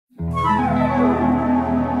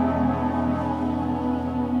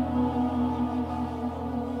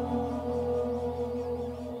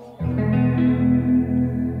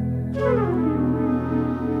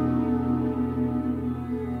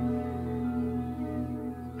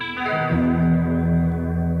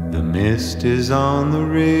mist is on the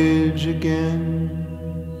ridge again,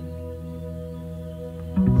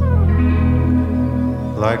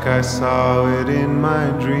 like I saw it in my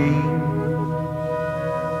dream.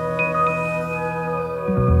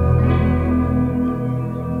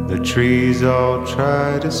 The trees all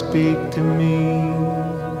try to speak to me.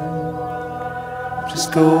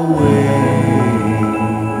 Just go away.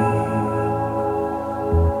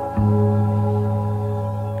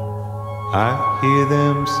 I hear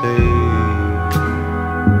them say,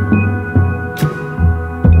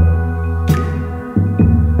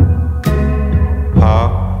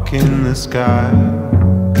 hawk in the sky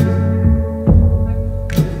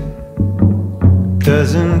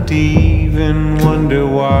doesn't even wonder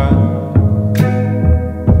why.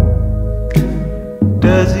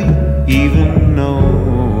 Does he even know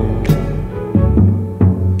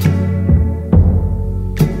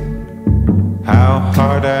how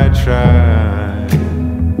hard I try?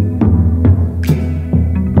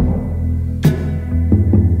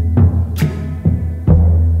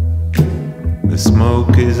 The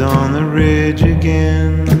smoke is on the ridge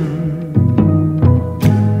again.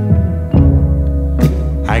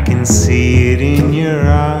 I can see it in your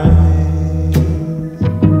eyes.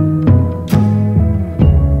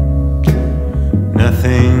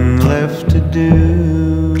 Nothing left to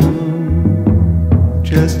do,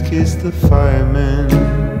 just kiss the fireman.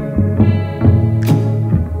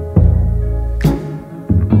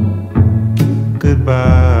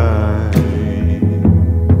 Goodbye.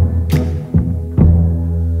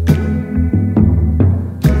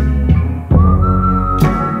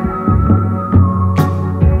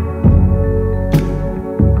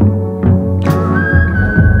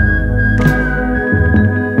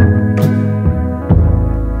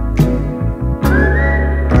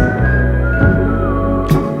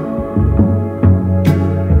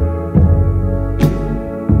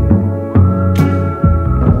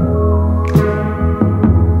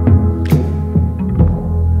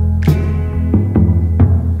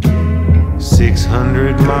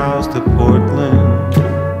 600 miles to Portland.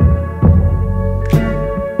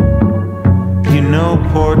 You know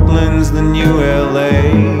Portland's the new LA.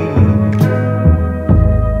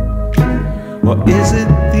 Or is it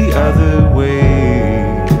the other way?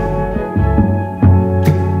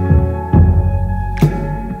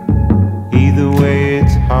 Either way,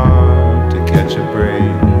 it's hard to catch a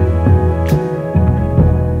break.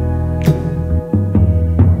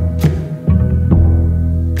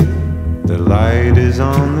 The light is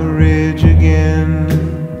on the ridge again.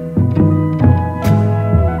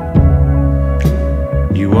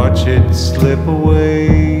 You watch it slip away.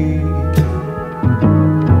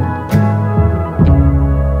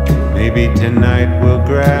 Maybe tonight we'll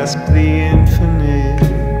grasp the infinite.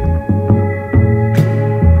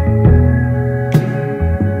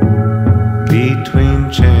 Between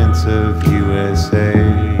chants of USA.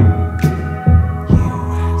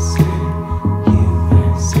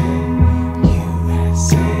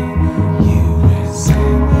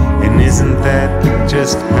 Isn't that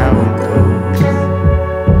just how it goes?